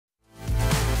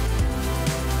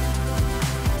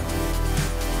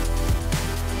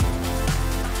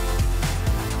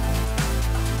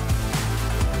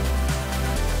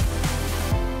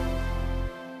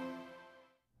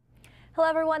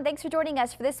everyone. Thanks for joining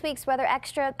us for this week's Weather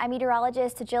Extra. I'm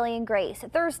meteorologist Jillian Grace.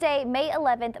 Thursday, May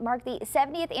 11th, marked the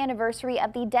 70th anniversary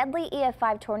of the deadly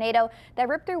EF5 tornado that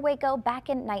ripped through Waco back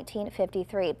in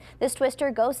 1953. This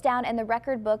twister goes down in the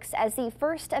record books as the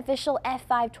first official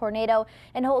F5 tornado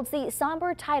and holds the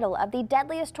somber title of the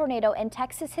deadliest tornado in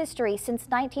Texas history since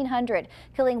 1900,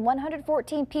 killing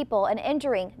 114 people and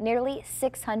injuring nearly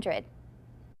 600.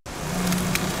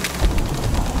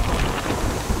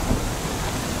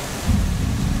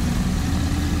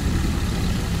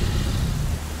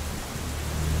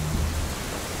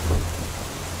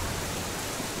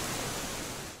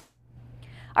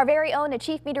 Our very own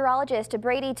Chief Meteorologist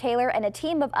Brady Taylor and a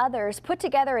team of others put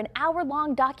together an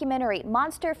hour-long documentary,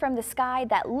 Monster from the Sky,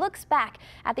 that looks back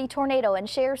at the tornado and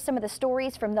shares some of the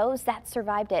stories from those that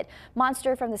survived it.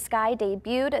 Monster from the Sky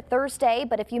debuted Thursday,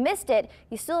 but if you missed it,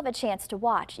 you still have a chance to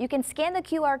watch. You can scan the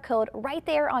QR code right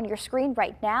there on your screen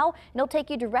right now, and it'll take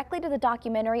you directly to the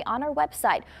documentary on our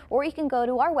website, or you can go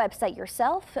to our website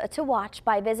yourself to watch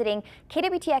by visiting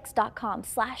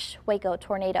KWTX.com/Waco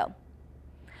Tornado.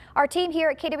 Our team here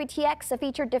at KWTX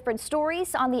featured different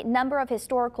stories on the number of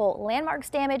historical landmarks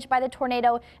damaged by the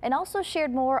tornado and also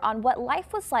shared more on what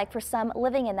life was like for some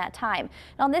living in that time.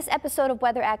 And on this episode of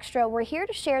Weather Extra, we're here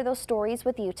to share those stories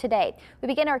with you today. We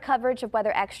begin our coverage of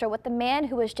Weather Extra with the man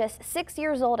who was just 6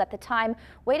 years old at the time,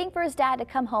 waiting for his dad to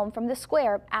come home from the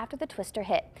square after the twister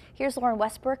hit. Here's Lauren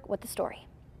Westbrook with the story.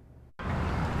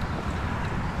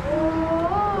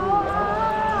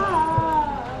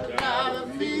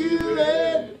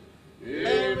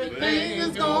 Everything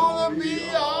is gonna be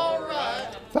all right.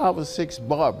 5 or 6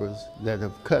 barbers that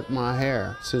have cut my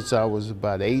hair since I was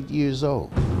about 8 years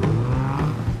old.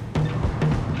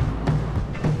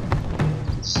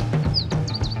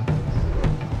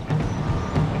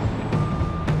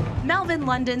 Melvin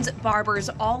London's barbers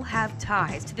all have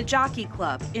ties to the Jockey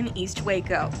Club in East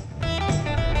Waco.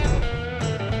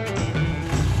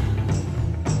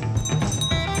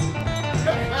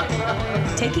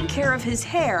 Taking care of his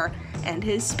hair and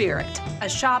his spirit. A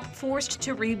shop forced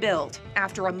to rebuild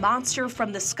after a monster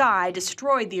from the sky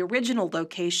destroyed the original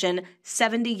location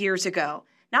 70 years ago,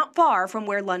 not far from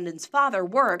where London's father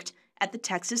worked at the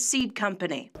Texas Seed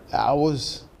Company. I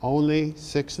was only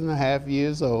 6.5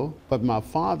 years old, but my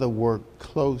father worked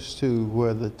close to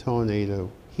where the tornado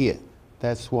hit.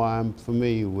 That's why I'm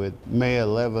familiar with May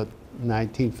 11th,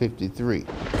 1953.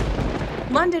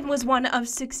 London was one of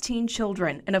 16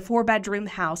 children in a 4-bedroom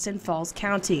house in Falls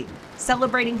County,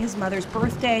 celebrating his mother's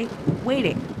birthday,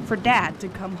 waiting for Dad to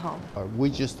come home. We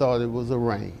just thought it was a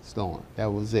rainstorm.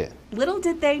 That was it. Little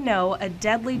did they know a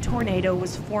deadly tornado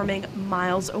was forming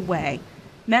miles away.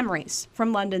 Memories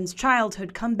from London's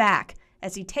childhood come back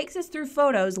as he takes us through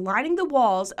photos lining the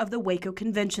walls of the Waco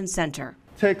Convention Center.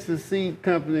 Texas Seed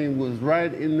Company was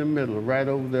right in the middle, right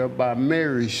over there by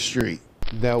Mary Street.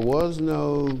 There was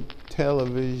no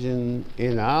television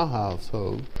in our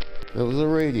household. There was a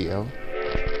radio.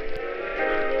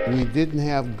 We didn't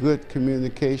have good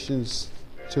communications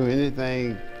to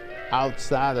anything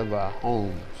outside of our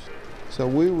homes. So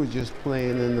we were just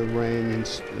playing in the rain and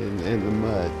the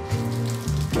mud.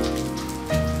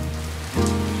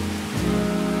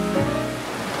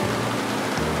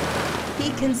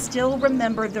 He can still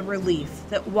remember the relief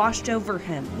that washed over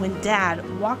him when Dad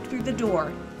walked through the door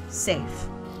safe.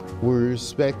 We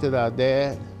respected our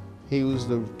dad. He was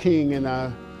the king in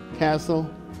our castle.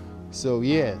 So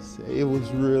yes, it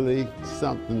was really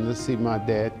something to see my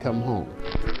dad come home.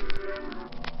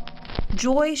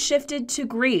 Joy shifted to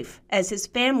grief as his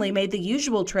family made the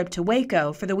usual trip to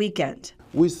Waco for the weekend.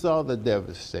 We saw the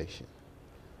devastation.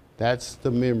 That's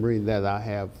the memory that I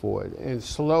have for it. And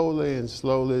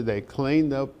slowly they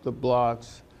cleaned up the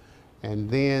blocks, and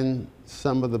then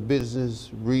some of the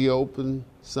business reopened.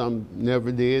 Some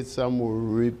never did. Some were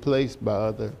replaced by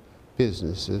other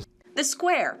businesses. The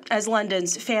square, as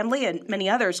London's family and many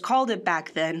others called it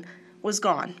back then, was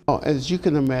gone. As you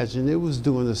can imagine, it was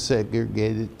during a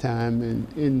segregated time,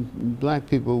 and black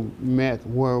people met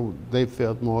where they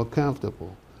felt more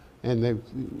comfortable. And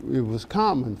it was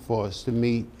common for us to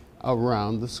meet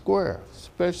around the square,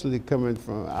 especially coming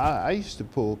from, I used to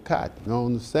pull cotton.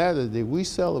 On Saturday, we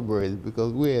celebrated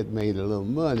because we had made a little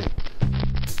money.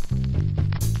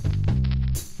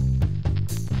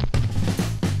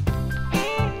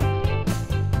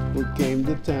 We came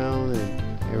to town and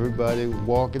everybody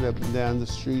walking up and down the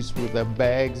streets with their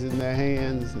bags in their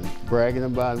hands and bragging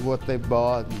about what they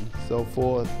bought and so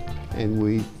forth. And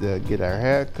we'd get our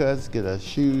haircuts, get our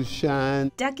shoes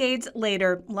shined. Decades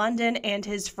later, London and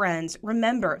his friends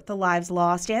remember the lives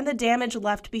lost and the damage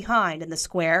left behind in the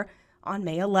square, on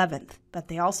May 11th, but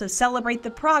they also celebrate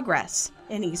the progress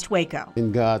in East Waco.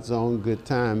 In God's own good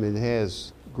time, it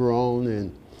has grown,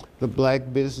 and the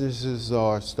black businesses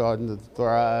are starting to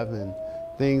thrive, and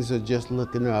things are just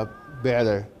looking up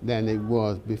better than it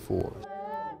was before.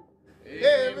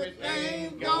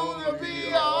 Everything's gonna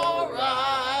be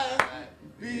alright.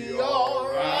 Be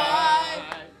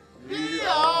alright. Be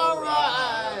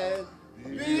alright.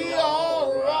 Be alright.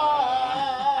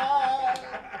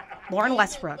 Lauren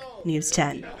Westbrook, News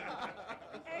 10.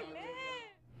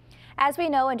 As we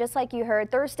know, and just like you heard,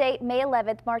 Thursday, May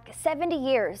 11th marked 70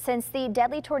 years since the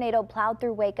deadly tornado plowed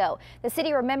through Waco. The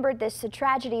city remembered this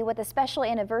tragedy with a special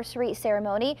anniversary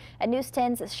ceremony. And News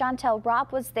 10's Chantel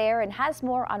Robb was there and has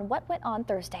more on what went on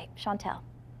Thursday. Chantel.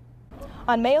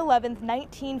 On May 11,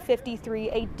 1953,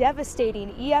 a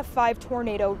devastating EF5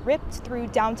 tornado ripped through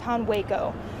downtown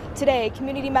Waco. Today,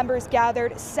 community members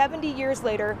gathered 70 years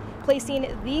later,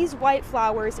 placing these white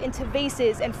flowers into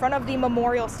vases in front of the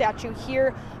memorial statue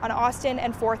here on Austin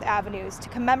and 4th Avenues to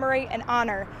commemorate and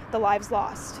honor the lives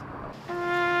lost.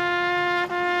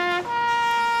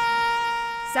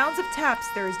 Sounds of taps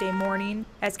Thursday morning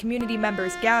as community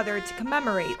members gathered to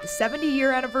commemorate the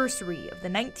 70-year anniversary of the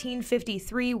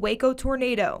 1953 Waco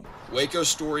tornado. Waco's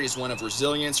story is one of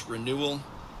resilience, renewal,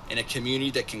 and a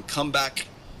community that can come back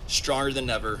stronger than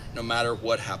ever, no matter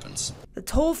what happens. The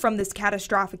toll from this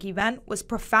catastrophic event was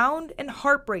profound and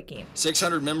heartbreaking.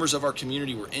 600 members of our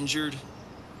community were injured,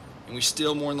 and we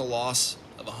still mourn the loss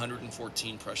of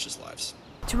 114 precious lives.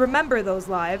 To remember those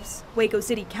lives, Waco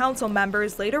City Council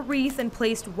members laid a wreath and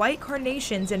placed white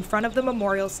carnations in front of the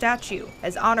memorial statue,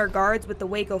 as honor guards with the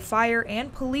Waco Fire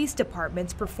and Police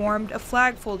Departments performed a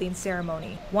flag folding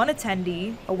ceremony. One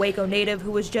attendee, a Waco native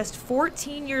who was just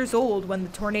 14 years old when the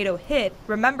tornado hit,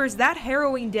 remembers that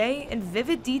harrowing day in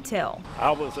vivid detail.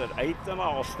 I was at 8th and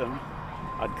Austin.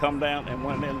 I'd come down and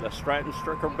went in the Stratton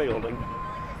Stricker building.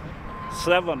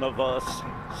 7 of us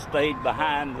stayed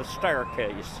behind the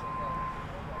staircase,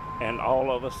 and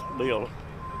all of us lived.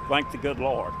 Thank the good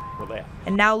Lord for that.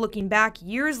 And now looking back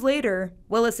years later,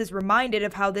 Willis is reminded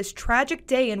of how this tragic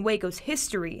day in Waco's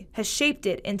history has shaped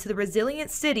it into the resilient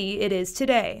city it is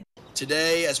today.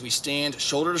 Today, as we stand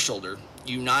shoulder to shoulder,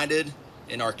 united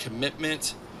in our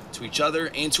commitment to each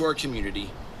other and to our community,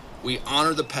 we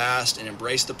honor the past and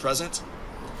embrace the present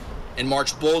and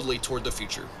march boldly toward the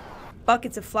future.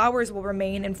 Buckets of flowers will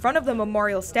remain in front of the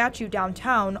memorial statue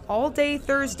downtown all day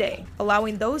Thursday,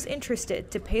 allowing those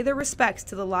interested to pay their respects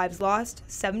to the lives lost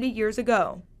 70 years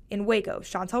ago. In Waco,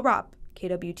 Chantel Robb,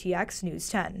 KWTX News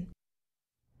 10.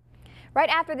 Right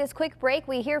after this quick break,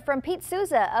 we hear from Pete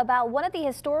Souza about one of the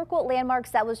historical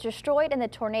landmarks that was destroyed in the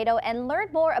tornado and learn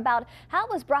more about how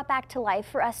it was brought back to life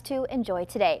for us to enjoy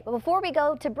today. But before we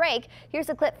go to break, here's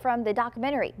a clip from the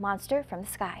documentary Monster from the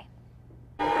Sky.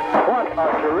 What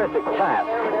a terrific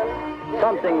task.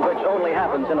 Something which only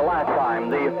happens in a lifetime.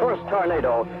 The first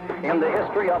tornado in the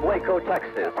history of Waco,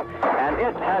 Texas. And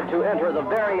it had to enter the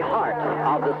very heart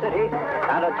of the city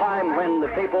at a time when the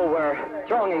people were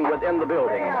thronging within the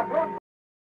building.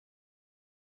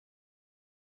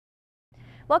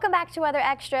 Welcome back to Weather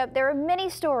Extra. There are many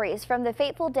stories from the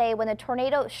fateful day when the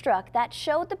tornado struck that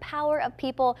showed the power of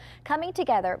people coming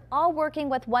together, all working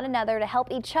with one another to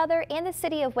help each other and the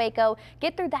city of Waco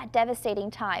get through that devastating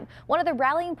time. One of the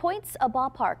rallying points, a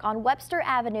ballpark on Webster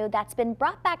Avenue that's been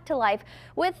brought back to life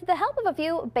with the help of a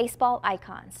few baseball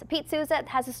icons. Pete Souza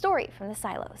has a story from the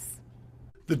silos.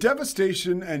 The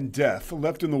devastation and death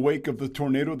left in the wake of the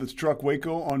tornado that struck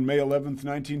Waco on May 11th,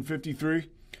 1953,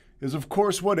 is of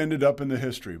course what ended up in the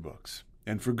history books,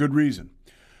 and for good reason.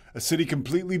 A city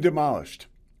completely demolished,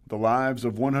 the lives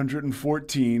of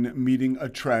 114 meeting a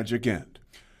tragic end.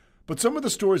 But some of the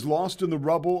stories lost in the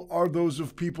rubble are those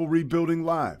of people rebuilding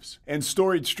lives and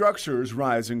storied structures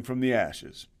rising from the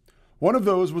ashes. One of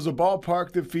those was a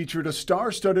ballpark that featured a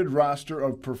star-studded roster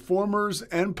of performers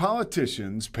and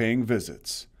politicians paying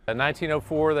visits. In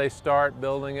 1904 they start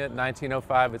building it,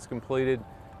 1905 it's completed,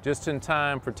 just in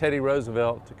time for Teddy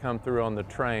Roosevelt to come through on the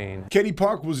train. Katy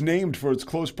Park was named for its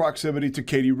close proximity to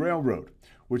Katy Railroad,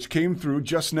 which came through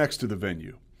just next to the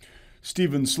venue.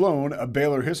 Stephen Sloan, a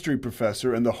Baylor history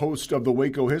professor and the host of the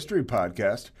Waco History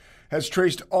Podcast, has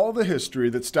traced all the history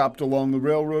that stopped along the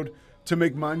railroad to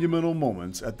make monumental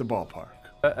moments at the ballpark.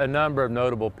 A number of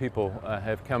notable people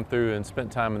have come through and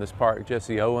spent time in this park.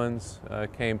 Jesse Owens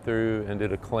came through and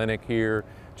did a clinic here.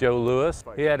 Joe Louis,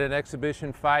 he had an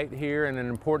exhibition fight here, and an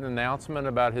important announcement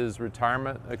about his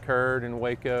retirement occurred in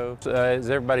Waco.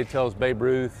 As everybody tells, Babe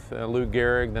Ruth, Lou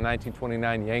Gehrig, the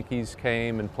 1929 Yankees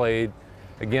came and played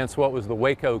against what was the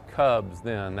Waco Cubs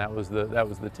then. That was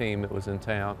the team that was in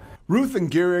town. Ruth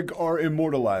and Gehrig are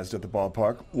immortalized at the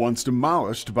ballpark, once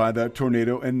demolished by that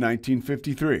tornado in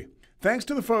 1953, thanks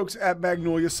to the folks at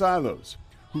Magnolia Silos,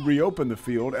 who reopened the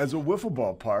field as a wiffle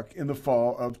ball park in the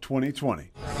fall of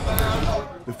 2020.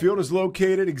 The field is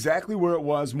located exactly where it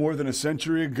was more than a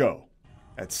century ago,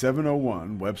 at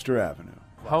 701 Webster Avenue.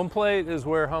 Home plate is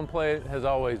where home plate has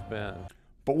always been.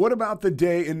 But what about the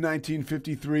day in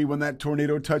 1953 when that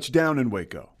tornado touched down in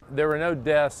Waco? There were no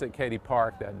deaths at Katy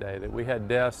Park that day. That we had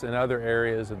deaths in other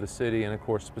areas of the city and of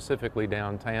course specifically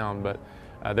downtown, but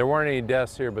there weren't any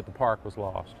deaths here, but the park was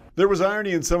lost. There was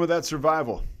irony in some of that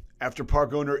survival. After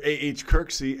park owner A.H.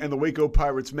 Kirksey and the Waco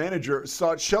Pirates manager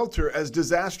sought shelter as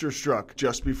disaster struck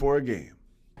just before a game.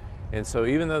 And so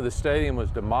even though the stadium was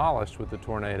demolished with the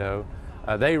tornado,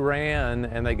 they ran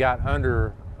and they got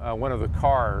under one of the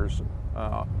cars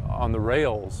on the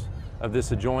rails of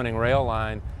this adjoining rail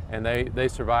line, and they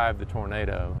survived the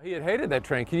tornado. He had hated that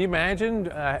train. Can you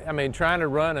imagine, I mean, trying to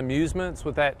run amusements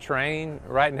with that train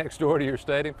right next door to your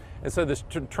stadium? And so this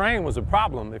train was a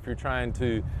problem if you're trying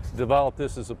to develop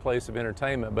this as a place of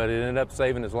entertainment, but it ended up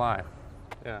saving his life.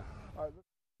 Yeah.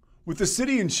 With the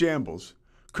city in shambles,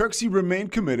 Kirksey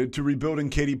remained committed to rebuilding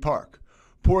Katy Park,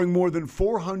 pouring more than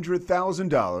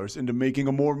 $400,000 into making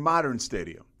a more modern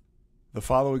stadium. The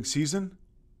following season,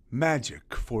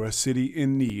 magic for a city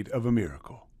in need of a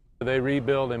miracle. They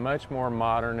rebuilt a much more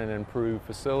modern and improved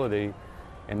facility,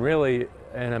 and really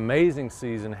an amazing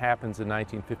season happens in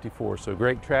 1954. So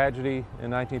great tragedy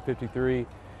in 1953.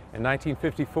 In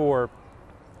 1954,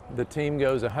 the team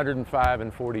goes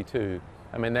 105-42.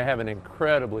 I mean, they have an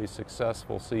incredibly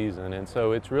successful season, and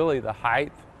so it's really the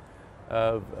height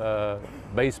of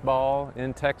baseball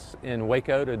in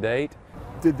Waco to date.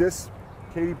 Did this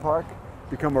Katy Park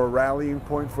become a rallying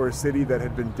point for a city that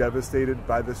had been devastated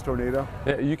by this tornado?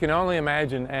 You can only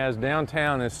imagine, as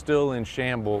downtown is still in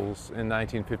shambles in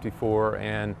 1954,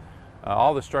 and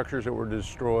all the structures that were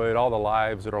destroyed, all the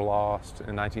lives that are lost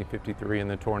in 1953 in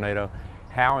the tornado,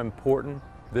 how important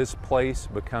this place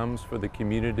becomes for the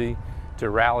community to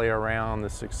rally around the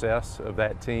success of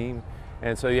that team.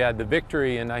 And so yeah, the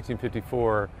victory in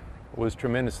 1954 was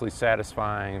tremendously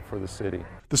satisfying for the city.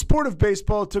 The sport of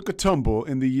baseball took a tumble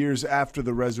in the years after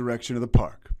the resurrection of the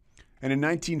park. And in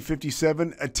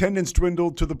 1957, attendance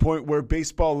dwindled to the point where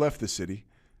baseball left the city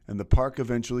and the park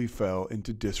eventually fell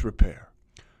into disrepair.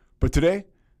 But today,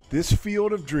 this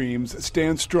field of dreams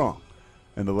stands strong,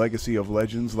 and the legacy of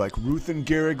legends like Ruth and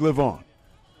Gehrig live on,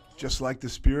 just like the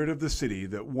spirit of the city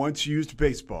that once used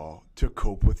baseball to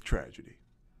cope with tragedy.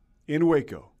 In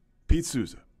Waco, Pete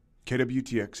Souza,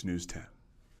 KWTX News 10.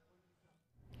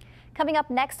 Coming up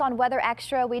next on Weather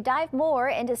Extra, we dive more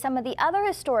into some of the other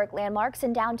historic landmarks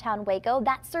in downtown Waco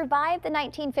that survived the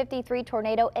 1953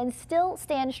 tornado and still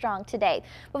stand strong today.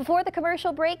 Before the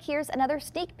commercial break, here's another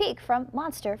sneak peek from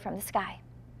Monster from the Sky.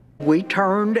 We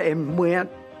turned and went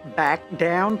back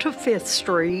down to 5th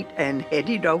Street and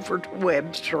headed over to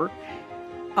Webster.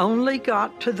 Only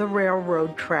got to the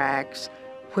railroad tracks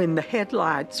when the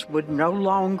headlights would no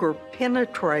longer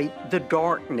penetrate the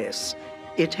darkness.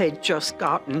 It had just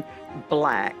gotten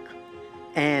black.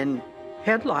 And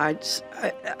headlights,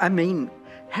 I mean,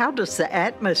 how does the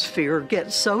atmosphere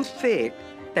get so thick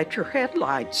that your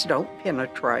headlights don't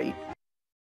penetrate?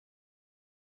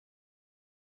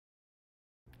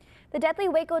 The deadly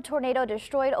Waco tornado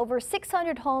destroyed over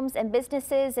 600 homes and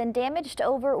businesses and damaged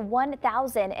over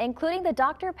 1,000, including the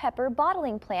Dr. Pepper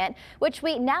bottling plant, which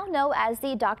we now know as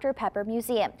the Dr. Pepper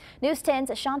Museum. News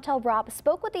 10's Chantel Robb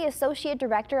spoke with the associate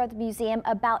director of the museum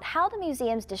about how the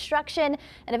museum's destruction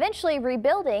and eventually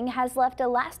rebuilding has left a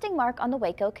lasting mark on the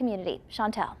Waco community.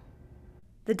 Chantel.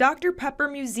 The Dr. Pepper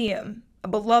Museum, a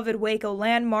beloved Waco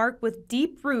landmark with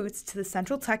deep roots to the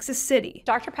Central Texas city.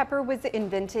 Dr. Pepper was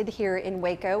invented here in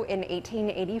Waco in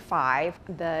 1885.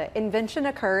 The invention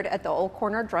occurred at the Old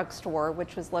Corner Drugstore,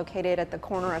 which was located at the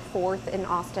corner of 4th and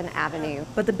Austin Avenue.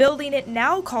 But the building it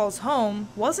now calls home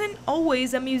wasn't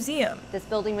always a museum. This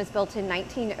building was built in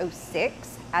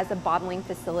 1906 as a bottling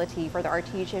facility for the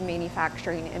Artesian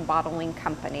Manufacturing and Bottling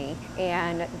Company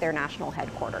and their national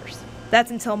headquarters.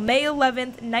 That's until May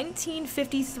 11th,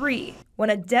 1953, when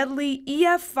a deadly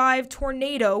EF5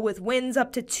 tornado with winds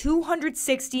up to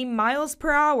 260 miles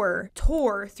per hour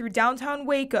tore through downtown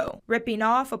Waco, ripping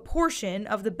off a portion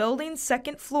of the building's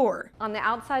second floor. On the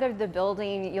outside of the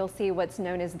building, you'll see what's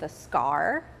known as the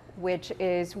scar, which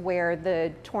is where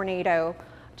the tornado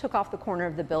took off the corner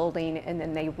of the building, and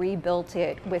then they rebuilt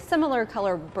it with similar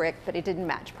color brick, but it didn't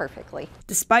match perfectly.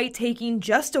 Despite taking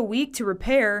just a week to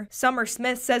repair, Summer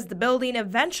Smith says the building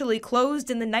eventually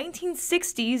closed in the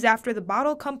 1960s after the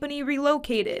bottle company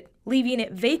relocated, leaving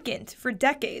it vacant for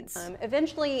decades.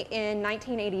 Eventually, in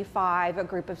 1985, a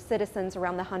group of citizens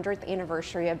around the 100th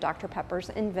anniversary of Dr. Pepper's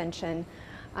invention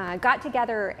got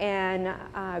together and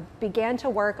began to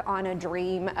work on a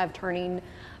dream of turning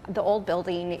the old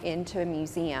building into a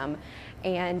museum.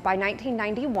 And by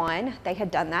 1991, they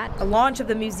had done that. The launch of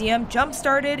the museum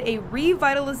jump-started a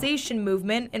revitalization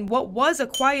movement in what was a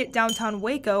quiet downtown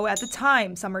Waco at the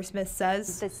time, Summer Smith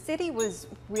says. The city was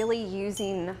really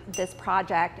using this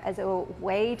project as a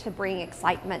way to bring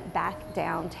excitement back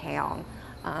downtown,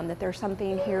 that there's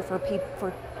something here for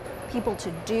people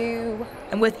to do.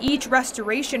 And with each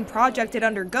restoration project it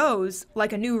undergoes,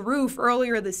 like a new roof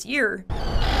earlier this year,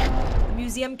 the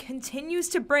museum continues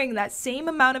to bring that same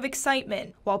amount of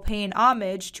excitement while paying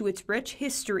homage to its rich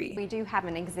history. We do have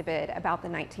an exhibit about the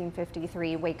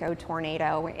 1953 Waco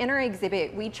tornado. In our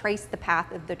exhibit, we trace the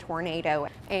path of the tornado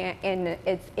and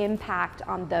its impact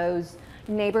on those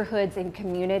neighborhoods and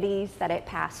communities that it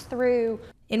passed through.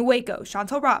 In Waco,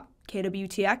 Chantal Robb,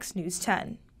 KWTX News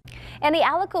 10. And the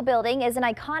Alico building is an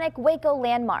iconic Waco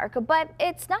landmark, but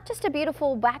it's not just a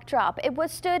beautiful backdrop. It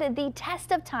withstood the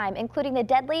test of time, including the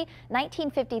deadly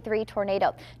 1953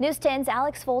 tornado. News 10's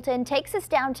Alex Fulton takes us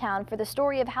downtown for the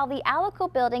story of how the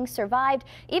Alico building survived,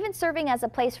 even serving as a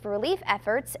place for relief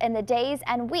efforts in the days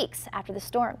and weeks after the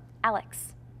storm.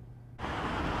 Alex.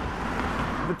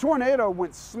 The tornado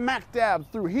went smack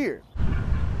dab through here.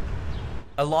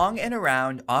 Along and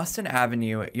around Austin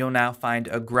Avenue, you'll now find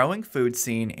a growing food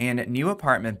scene and new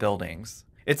apartment buildings.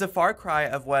 It's a far cry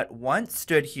of what once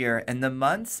stood here in the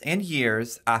months and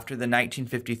years after the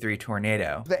 1953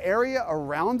 tornado. The area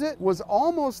around it was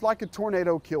almost like a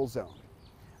tornado kill zone.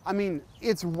 I mean,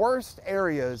 its worst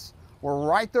areas were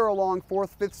right there along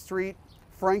 4th, 5th Street,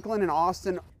 Franklin and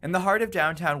Austin. In the heart of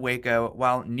downtown Waco,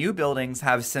 while new buildings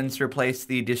have since replaced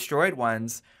the destroyed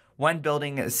ones, one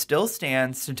building still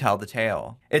stands to tell the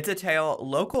tale. It's a tale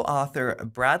local author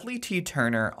Bradley T.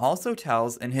 Turner also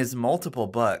tells in his multiple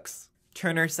books.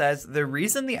 Turner says the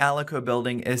reason the Alico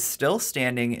building is still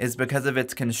standing is because of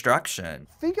its construction.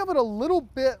 Think of it a little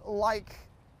bit like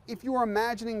if you were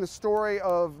imagining the story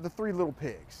of the Three Little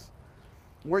Pigs,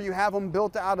 where you have them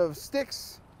built out of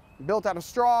sticks, built out of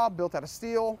straw, built out of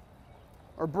steel,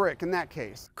 or brick in that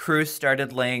case. Crews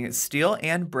started laying steel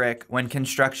and brick when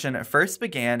construction first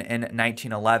began in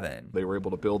 1911. They were able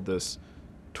to build this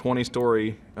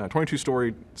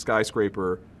 22-story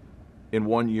skyscraper in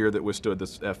 1 year that withstood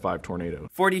this F5 tornado.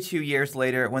 42 years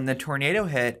later, when the tornado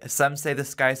hit, some say the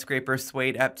skyscraper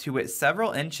swayed up to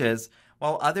several inches,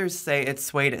 while others say it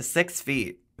swayed 6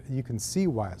 feet. You can see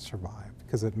why it survived,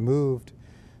 because it moved,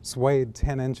 swayed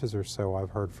 10 inches or so,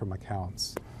 I've heard from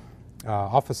accounts.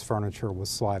 Office furniture was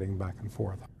sliding back and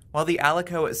forth. While the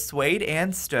Alico swayed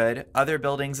and stood, other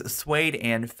buildings swayed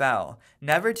and fell,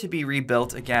 never to be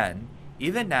rebuilt again,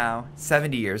 even now,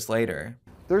 70 years later.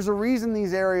 There's a reason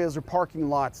these areas are parking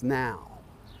lots now.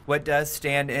 What does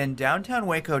stand in downtown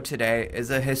Waco today is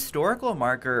a historical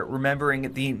marker remembering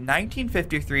the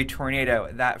 1953 tornado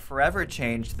that forever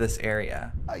changed this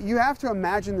area. You have to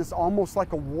imagine this almost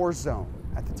like a war zone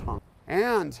at the time.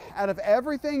 And out of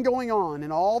everything going on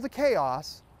and all the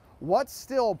chaos, what's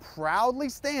still proudly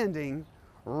standing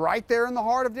right there in the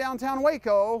heart of downtown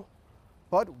Waco,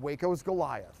 but Waco's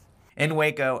Goliath. In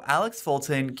Waco, Alex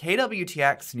Fulton,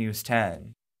 KWTX News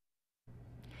 10.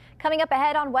 Coming up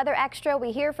ahead on Weather Extra,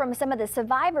 we hear from some of the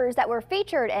survivors that were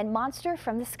featured in Monster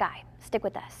from the Sky. Stick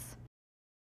with us.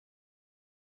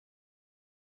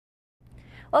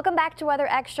 Welcome back to Weather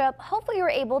Extra. Hopefully you were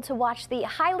able to watch the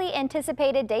highly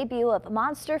anticipated debut of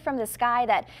Monster from the Sky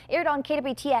that aired on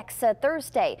KWTX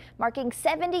Thursday, marking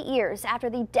 70 years after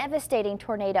the devastating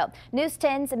tornado. News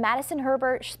 10's Madison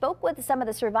Herbert spoke with some of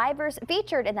the survivors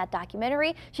featured in that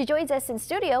documentary. She joins us in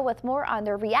studio with more on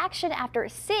their reaction after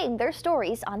seeing their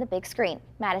stories on the big screen.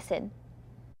 Madison.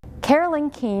 Carolyn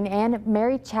Keene and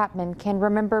Mary Chapman can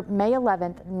remember May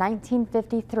 11th,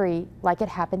 1953 like it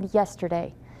happened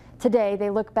yesterday. Today, they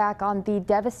look back on the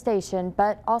devastation,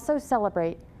 but also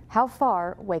celebrate how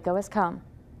far Waco has come.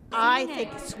 I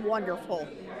think it's wonderful.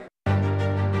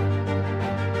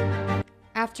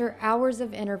 After hours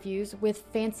of interviews with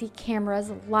fancy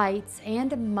cameras, lights,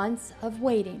 and months of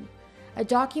waiting, a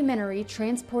documentary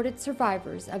transported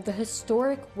survivors of the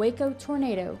historic Waco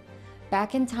tornado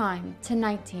back in time to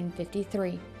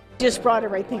 1953. Just brought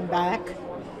everything back,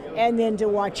 and then to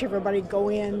watch everybody go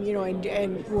in, you know,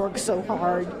 and work so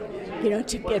hard.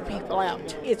 to get people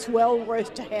out. It's well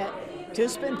worth to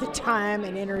spend the time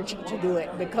and energy to do it,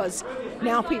 because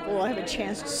now people will have a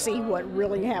chance to see what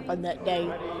really happened that day.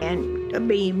 And a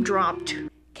beam dropped.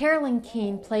 Carolyn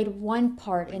Keene played one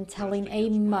part in telling a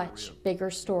much bigger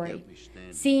story.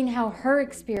 Seeing how her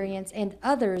experience and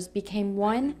others became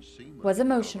one was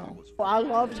emotional. Well, I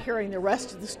loved hearing the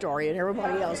rest of the story and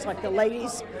everybody else, like the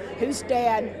ladies whose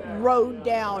dad rode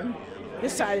down the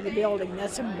side of the building.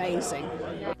 That's amazing.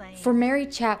 For Mary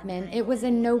Chapman, it was a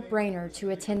no-brainer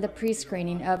to attend the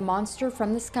pre-screening of Monster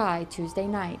from the Sky Tuesday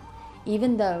night,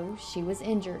 even though she was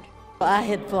injured. I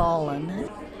had fallen.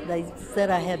 They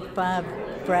said I had 5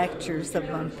 fractures of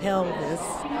my pelvis.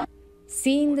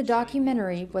 Seeing the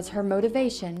documentary was her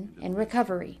motivation in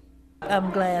recovery.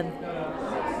 I'm glad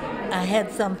I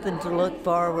had something to look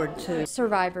forward to.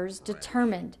 Survivors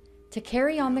determined to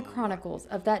carry on the chronicles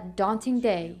of that daunting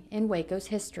day in Waco's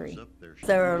history.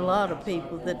 There are a lot of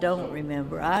people that don't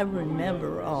remember. I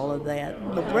remember all of that.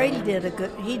 But Brady did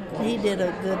he did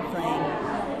a good thing,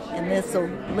 and this will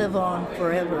live on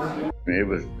forever. It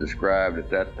was described at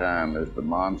that time as the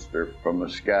monster from the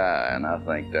sky, and I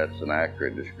think that's an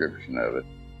accurate description of it.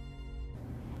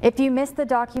 If you missed the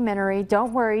documentary,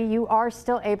 don't worry, you are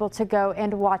still able to go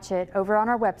and watch it over on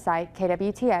our website,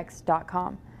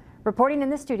 KWTX.com. Reporting in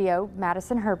the studio,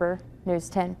 Madison Herber, News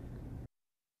 10.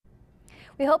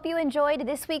 We hope you enjoyed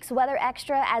this week's Weather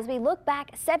Extra as we look back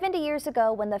 70 years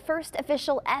ago when the first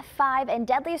official F5 and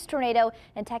deadliest tornado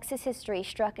in Texas history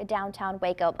struck downtown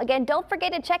Waco. Again, don't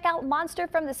forget to check out Monster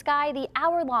from the Sky, the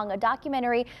hour-long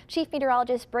documentary Chief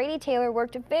Meteorologist Brady Taylor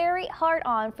worked very hard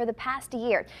on for the past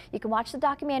year. You can watch the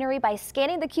documentary by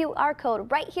scanning the QR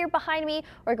code right here behind me,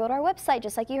 or go to our website,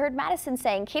 just like you heard Madison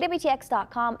saying,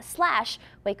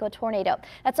 KWTX.com/Waco Tornado.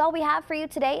 That's all we have for you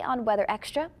today on Weather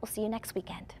Extra. We'll see you next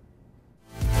weekend.